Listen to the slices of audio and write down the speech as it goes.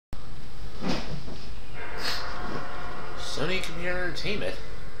Sony Computer Entertainment.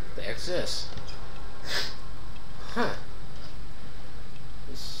 What the heck's this? Huh.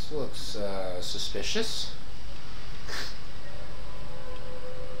 This looks suspicious.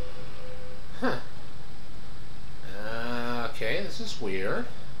 Huh. Okay, this is weird.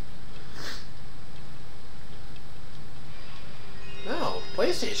 Oh,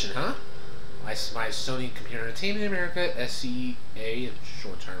 PlayStation, huh? My Sony Computer Entertainment America, SCA,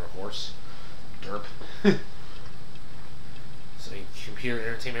 short term, of course. Derp. Sony Computer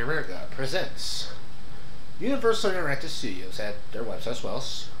Entertainment America presents Universal Interactive Studios at their website as well.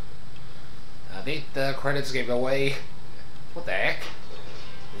 I think the credits gave away. What the heck?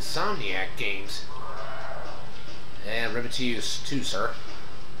 Insomniac Games. And ribbon to you too, sir.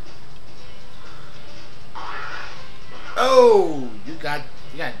 Oh, you got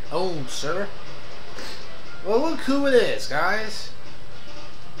owned, sir. Well, look who it is, guys.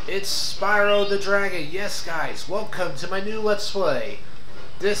 It's Spyro the Dragon. Yes, guys, welcome to my new Let's Play.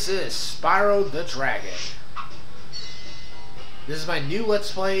 This is Spyro the Dragon. This is my new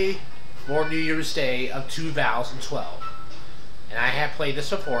Let's Play for New Year's Day of 2012. And I have played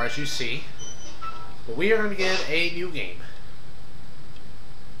this before, as you see. But we are going to begin a new game.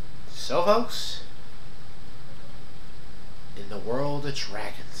 So, folks, in the world of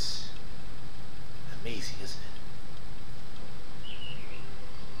dragons. Amazing, isn't it?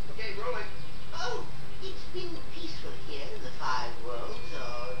 Okay, rolling. Oh, it's been peaceful here in the Five Worlds,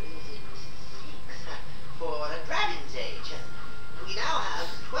 or is it 6, for a dragon's age. We now have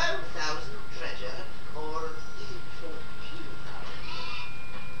 12,000 treasure, or is it 14,000?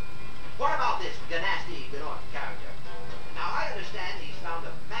 What about this Gnasty Gnorc character? Now, I understand he's found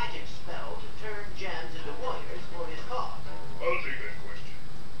a magic spell to turn gems into warriors for his cause. I'll take that question.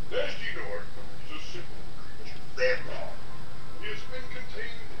 Gnasty Gnorc is a simple creature. Therefore, he has been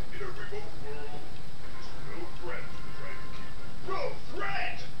contained in a remote world and is no threat to the Dragon Kingdom. No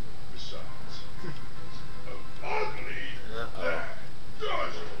threat! Besides, it's ugly.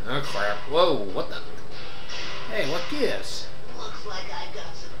 Oh crap. Whoa, what the? Hey, what gives? Looks like I've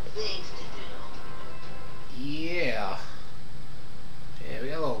got some things to do. Yeah. Yeah, we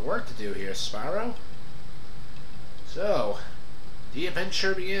got a little work to do here, Spyro. So, the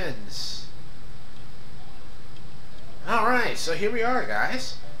adventure begins. Alright, so here we are,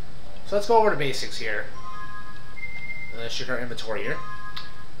 guys. So let's go over the basics here. Let's check our inventory here.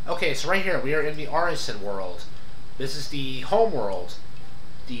 Okay, so right here, we are in the Artisan world. This is the home world.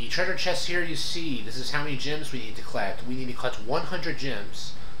 The treasure chest here you see, this is how many gems we need to collect. We need to collect 100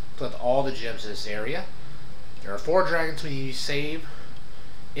 gems to collect all the gems in this area. There are 4 dragons we need to save.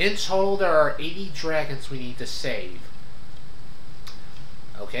 In total, there are 80 dragons we need to save.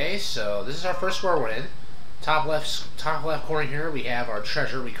 Okay, so this is our first world we're in. Top left corner here, we have our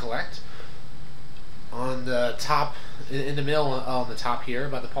treasure we collect. On the top, in the middle, on the top here,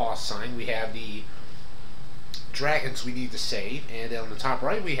 by the pause sign, we have the dragons we need to save, and then on the top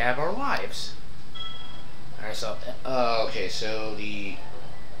right, we have our lives. Alright, so, okay, so the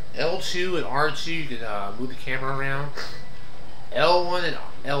L2 and R2, you can move the camera around. L1 and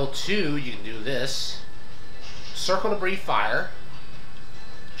L2, you can do this. Circle to breathe fire.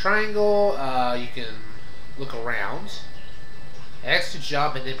 Triangle, you can look around. X to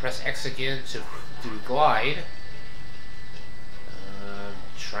jump, and then press X again to glide.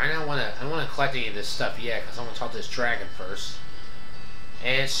 I don't want to collect any of this stuff yet, because I want to talk to this dragon first.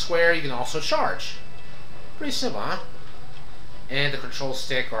 And square, you can also charge. Pretty simple, huh? And the control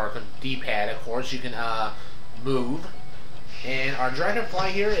stick, or D-pad, of course, you can move. And our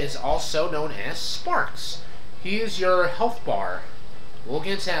dragonfly here is also known as Sparks. He is your health bar. We'll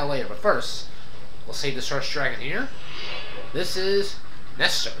get into that later, but first, we'll save this first dragon here. This is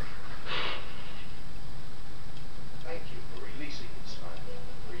Nestor. Thank you for releasing the Spyro.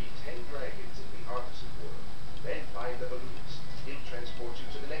 Free 10 dragons in the Artisan world. Then find the balloons. It transports you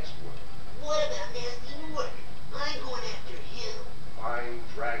to the next world. What about Gnasty Gnorc? I'm going after him. Find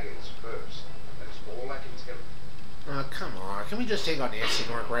dragons first. That's all I can tell you. Oh, come on. Can we just take on Gnasty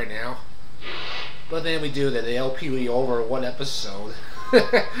Gnorc right now? But then we do that. The LP will be over one episode.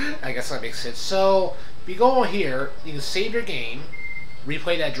 I guess that makes sense. So, if you go here, you can save your game,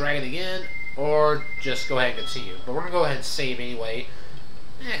 replay that dragon again, or just go ahead and continue. But we're going to go ahead and save anyway.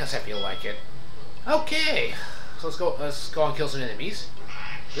 I guess I feel like it. Okay. So let's go and kill some enemies.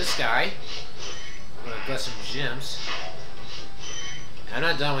 This guy. I'm going to get some gems. I'm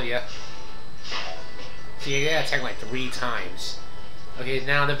not done with you. See, you gotta attack like 3 times. Okay,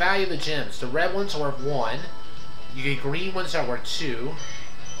 now the value of the gems. The red ones are worth 1. You get green ones that are worth 2.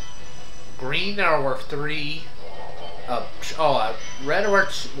 Green that are worth 3. Red are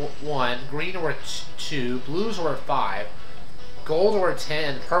worth 1. Green are worth 2. Blues are worth 5. gold are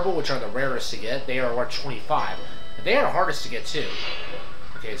 10, purple, which are the rarest to get, they are worth 25. And they are the hardest to get too.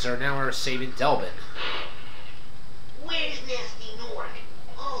 Okay, so now we're saving Delbin. Where's Gnasty Gnorc?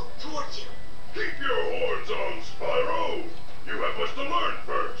 I'll torch him. Keep your horns on, Spyro. You have much to learn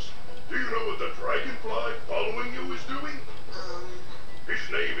first. Do you know what the dragonfly following you is doing? His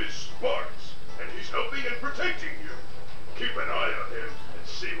name is Sparks, and he's helping and protecting you. Keep an eye on him and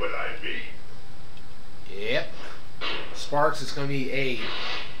see what I mean. Yep. Sparks is going to be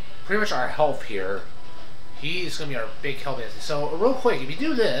pretty much our help here. He's going to be our big help. So, real quick, if you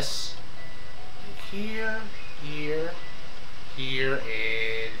do this, here, here, here,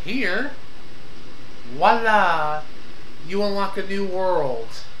 and here, voila! You unlock a new world.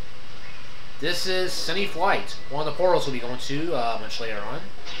 This is Sunny Flight. One of the portals we'll be going to much later on.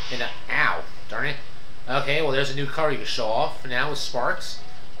 And ow, darn it. Okay, well there's a new card you can show off now with Sparks.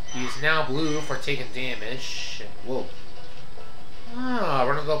 He's now blue for taking damage. Whoa. Ah,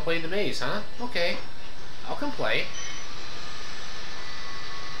 we're gonna go play the maze, huh? Okay. I'll come play.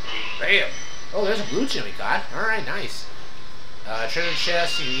 Bam! Oh, there's a blue gem we got. Alright, nice. Treasure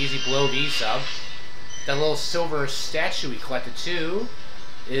chest, you can easily blow these up. That little silver statue we collected too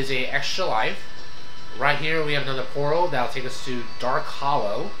is a extra life. Right here we have another portal that'll take us to Dark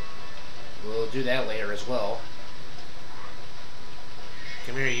Hollow. We'll do that later as well.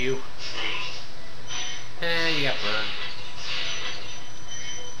 Come here, you. You got burned.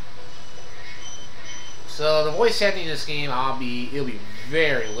 So the voice acting in this game, it'll be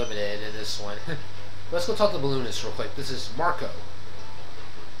very limited in this one. Let's go talk to the balloonist real quick. This is Marco.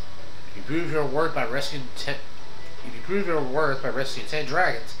 If you prove your worth by rescuing 10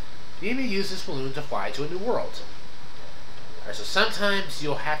 dragons, you may use this balloon to fly to a new world. Alright, so sometimes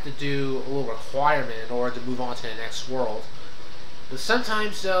you'll have to do a little requirement in order to move on to the next world. But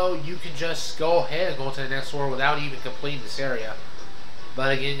sometimes, though, you can just go ahead and go to the next world without even completing this area.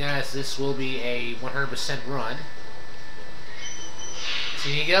 But again, guys, this will be a 100% run. So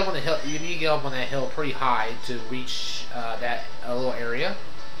you need to get up on the hill. You need to get up on that hill pretty high to reach that little area.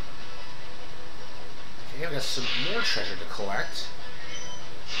 Okay, I've got some more treasure to collect.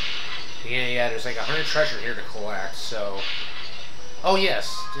 Yeah, there's like 100 treasure here to collect. So, oh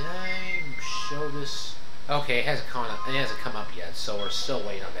yes, did I show this? Okay, it hasn't come up yet, so we're still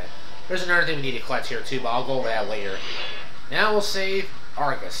waiting on that. There's another thing we need to collect here too, but I'll go over that later. Now we'll save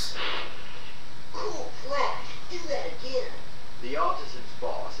Argus. Cool, Flash. Do that again. The artisan's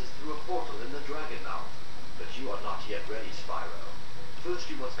boss is through a portal in the Dragon Mouth, but you are not yet ready, Spyro. First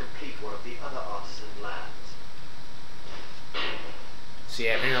you must complete one of the other artisan lands. So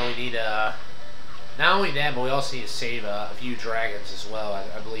yeah, apparently we need not only that, but we also need to save a few dragons as well,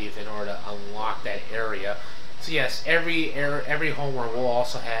 I believe, in order to unlock that area. So yes, every homeworld will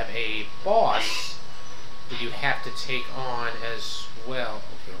also have a boss that you have to take on as well.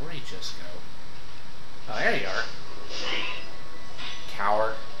 Okay, where'd he just go? Oh, there you are.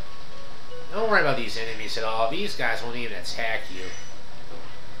 Coward. Don't worry about these enemies at all. These guys won't even attack you.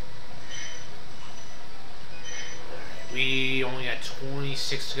 Alright, we only got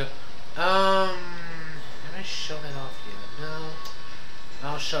 26 to go. Have I shown that off yet? No.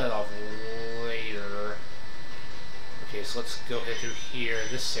 I'll show it off later. Okay, so let's go ahead through here,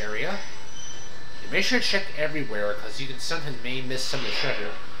 this area. And make sure to check everywhere, because you can sometimes may miss some of the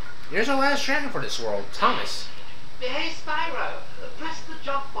treasure. Here's our last dragon for this world, Thomas. Hey, Spyro, press the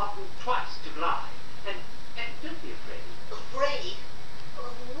jump button twice to glide. And don't be afraid. Afraid?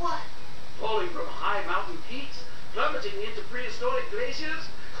 Of what? Falling from high mountain peaks, plummeting into prehistoric glaciers.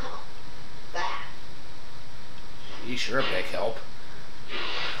 That. You sure a big help.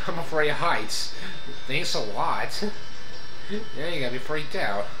 I'm afraid of heights. Thanks a lot. Yeah, you gotta be freaked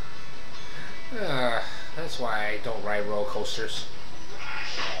out. That's why I don't ride roller coasters.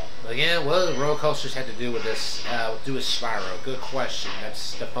 But again, what do the roller coasters have to do with this? Do with Spyro? Good question.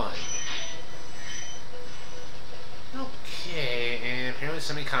 That's the fun. Okay, and apparently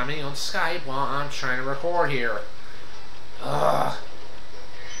somebody commenting on Skype while I'm trying to record here. I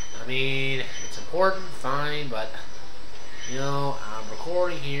mean, it's important, fine, but you know, I'm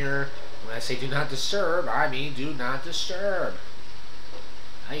recording here. When I say do not disturb, I mean do not disturb.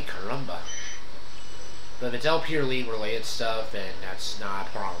 Ay caramba. But if it's LP or Elite related stuff, then that's not a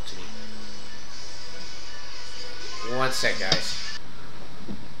problem to me. One sec, guys.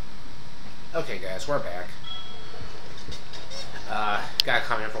 Okay, guys, we're back. Got a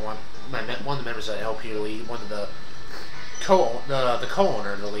comment from one of the members of LP or Elite, one of the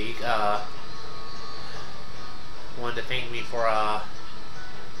co-owner of the league. Wanted to thank me for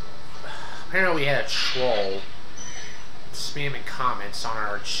apparently we had a troll spamming comments on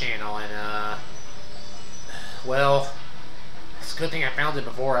our channel, and well, It's a good thing I found it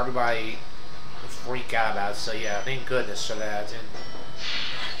before everybody would freak out about it. So yeah, thank goodness for that. And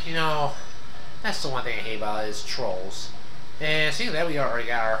you know, that's the one thing I hate about it is trolls. And seeing that we already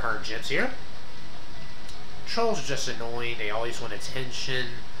got our 100 gems here. Trolls are just annoying. They always want attention.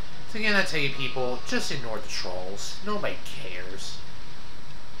 So again, I tell you people, just ignore the trolls. Nobody cares.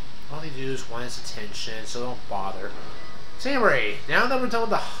 All they do is want his attention, so don't bother. So anyway, now that we're done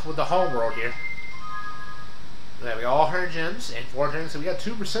with the whole world here, we got all 100 gems and 4 gems, so we got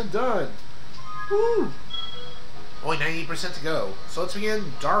 2% done. Woo! Only 90% to go. So let's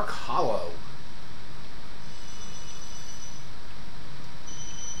begin Dark Hollow.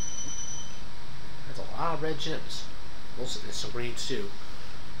 That's a lot of red gems. Also, there's some greens too.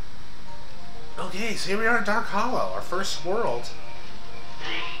 Okay, so here we are in Dark Hollow, our first world.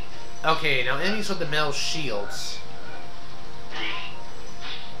 Okay, now enemies with the metal shields.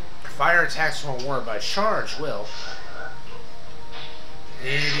 Fire attacks won't work, but charge will.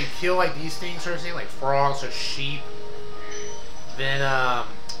 And if you kill like these things or something, like frogs or sheep, then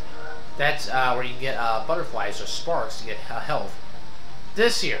that's where you can get butterflies or sparks to get health.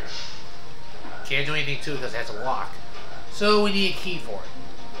 This here, can't do anything to it because it has a lock. So we need a key for it.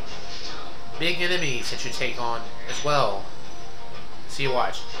 Big enemies that you take on as well. See,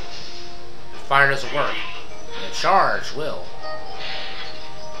 watch. Fire doesn't work. The charge will.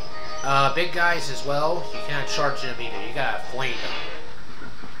 Big guys as well, you cannot charge them either. You gotta flame them.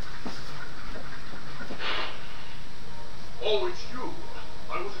 Oh, it's you.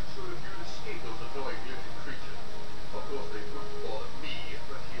 I wasn't sure if you'd escape those annoying mutant creatures. Of course, they wouldn't bother me,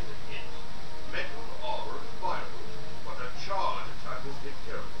 but here's a hint. Metal armor is fireproof, but a charge attack will take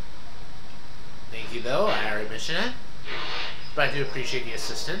care of it. Thank you, though. I already mentioned it. But I do appreciate the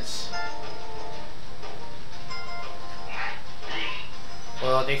assistance.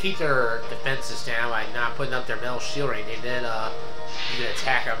 Well, they keep their defenses down by not putting up their metal shield ring. They then, you can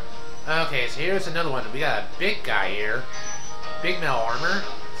attack them. Okay, so here's another one. We got a big guy here. Big metal armor.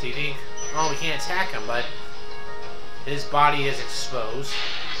 So you think, oh, we can't attack him, but his body is exposed.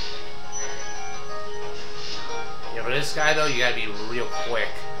 Yeah, but this guy, though, you gotta be real quick.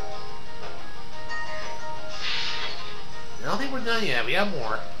 I don't think we're done yet. We have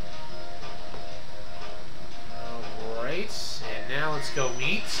more. Alright. And now let's go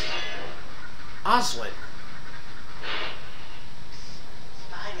meet Oswin.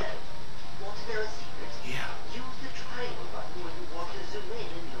 Spyro, want to know a secret? Yeah. Use the triangle button when you want to zoom in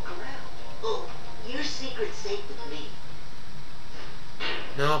and look around. Oh, your secret's safe with me.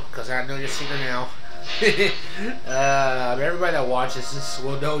 No, because I know your secret now. Everybody that watches this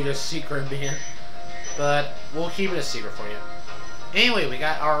will know your secret, man. But we'll keep it a secret for you. Anyway, we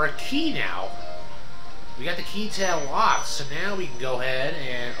got our key now. We got the key to that lock, so now we can go ahead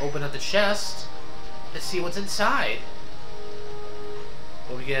and open up the chest and see what's inside.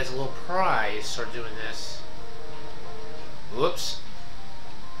 What we get as a little prize for doing this. Whoops.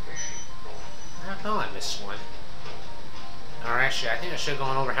 I thought I missed one. Or actually, I think I should have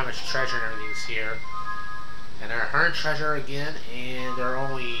gone over how much treasure and everything's here. And our 100 treasure again, and there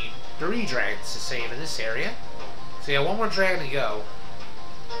are only 3 dragons to save in this area. So yeah, one more dragon to go.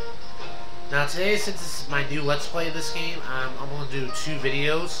 Now today, since this is my new Let's Play of this game, I'm going to do 2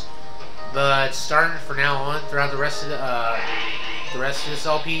 videos. But starting from now on, throughout the rest of this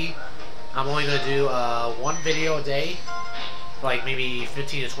LP, I'm only going to do 1 video a day, like maybe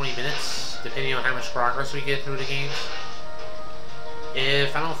 15 to 20 minutes, depending on how much progress we get through the games.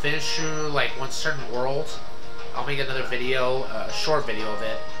 If I don't finish through like one certain world, I'll make another video, a short video of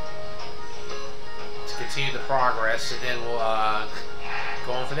it, to continue the progress, and then we'll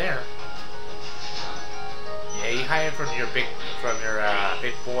go on from there. Yeah, you hide from your big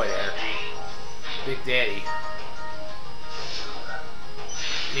boy there, Big Daddy.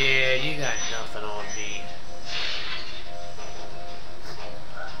 Yeah, you got nothing on me.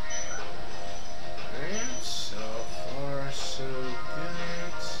 Alright, so far so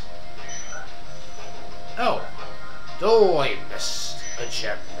good. Oh, though I missed a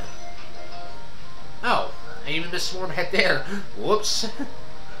gem. Oh, I even missed one back there. Whoops.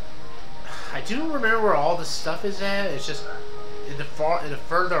 I do remember where all this stuff is at. It's just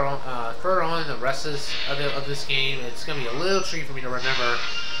further on in the rest of this game, it's gonna be a little tricky for me to remember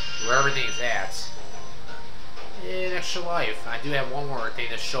where everything is at. In Extra Life, I do have one more thing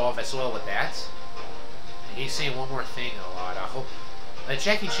to show off as well with that. He's saying one more thing a lot. I hope the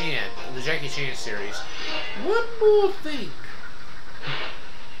Jackie Chan series. One more thing.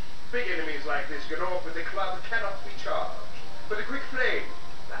 Big enemies like this get off with a club cannot be charged. But a quick flame,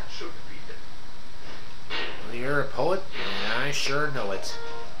 that should defeat them. Well, you're a poet, and I sure know it.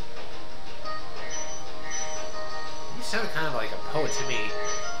 You sounded kind of like a poet to me.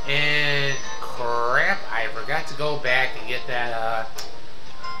 And crap, I forgot to go back and get that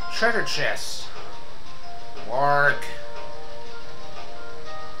treasure chest. Mark.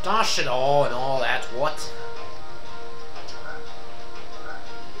 Dosh it all and all that. What?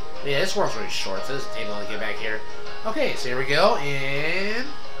 Yeah, this one's really short, so it doesn't take long to get back here. Okay, so here we go, and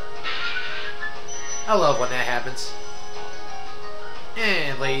I love when that happens.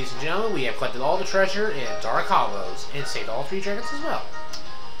 And ladies and gentlemen, we have collected all the treasure in Dark Hollows and saved all 3 dragons as well.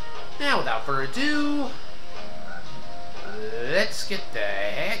 Now, without further ado, let's get the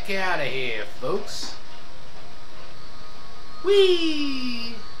heck out of here, folks.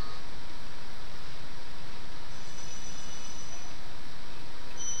 Whee!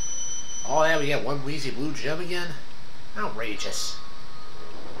 Oh yeah, we got one Wheezy Blue Gem again? Outrageous.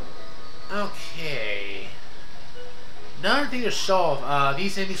 Okay. Another thing to solve,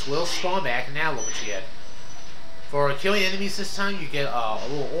 these enemies will spawn back, and now look what you get. For killing enemies this time, you get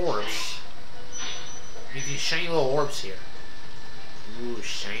little orbs. You get these shiny little orbs here. Ooh,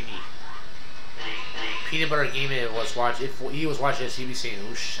 shiny. Peanut Butter Gaming was watching. If he was watching this, he'd be saying,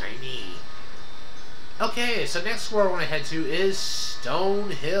 "Ooh, shiny." Okay, so next where we're going to head to is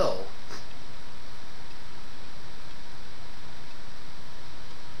Stone Hill.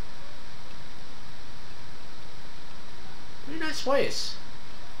 Pretty nice place.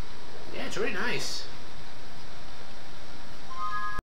 Yeah, it's really nice.